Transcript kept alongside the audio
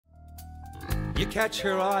You catch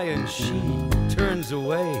her eye and she turns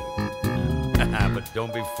away. But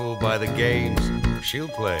don't be fooled by the games she'll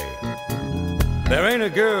play. There ain't a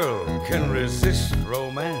girl can resist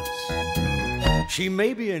romance. She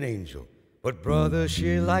may be an angel, but brother,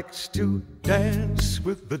 she likes to dance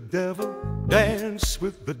with the devil, dance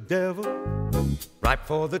with the devil. Right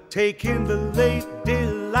for the taking, the lady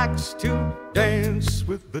likes to dance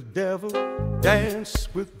with the devil, dance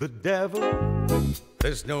with the devil.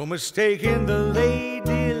 There's no mistaking, the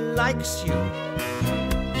lady likes you.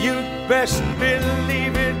 You'd best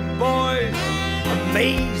believe it, boys.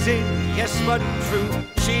 Amazing, yes, but true.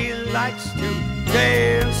 She likes to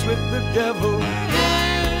dance with the devil.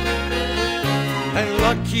 And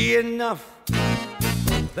lucky enough,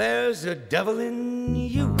 there's a devil in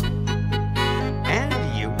you. And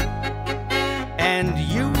you. And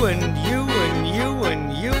you and you and you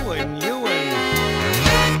and you and you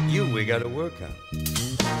and you we gotta work on.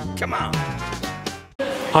 Come on.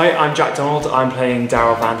 Hi, I'm Jack Donald. I'm playing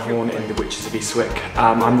Darryl Van Horn in The Witches of Eastwick.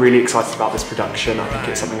 I'm really excited about this production. I think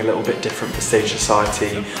it's something a little bit different for Stage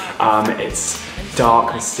Society. It's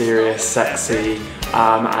dark, mysterious, sexy,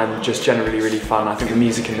 and just generally really fun. I think the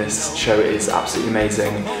music in this show is absolutely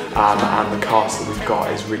amazing, and the cast that we've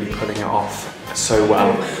got is really pulling it off so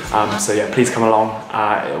well. So yeah, please come along,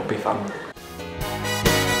 it'll be fun.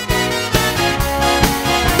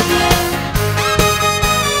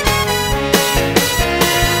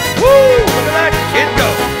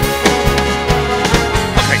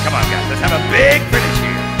 Big finish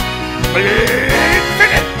here. Big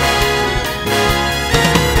finish.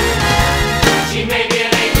 She may be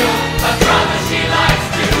an angel, but brother, she likes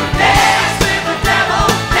to dance with the devil,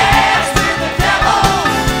 dance with the devil.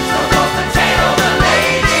 So roast potato, the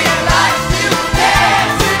lady likes to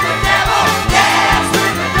dance with the devil, dance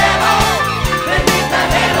with the devil. Beneath the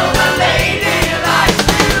handle, the lady likes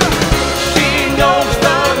to. She knows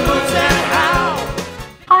the moves and how.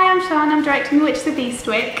 Hi, I'm Sian. I'm directing The Witches of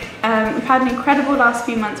Eastwick. We've had an incredible last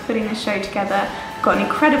few months putting this show together. Got an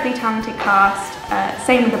incredibly talented cast,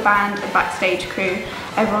 same with the band and backstage crew.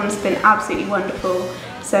 Everyone's been absolutely wonderful,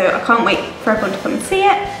 so I can't wait for everyone to come and see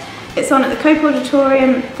it. It's on at the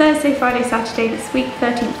Auditorium Thursday, Friday, Saturday this week,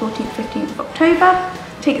 13th, 14th, 15th of October.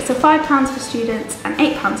 Tickets are £5 for students and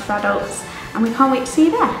 £8 for adults, and we can't wait to see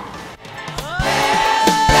you there.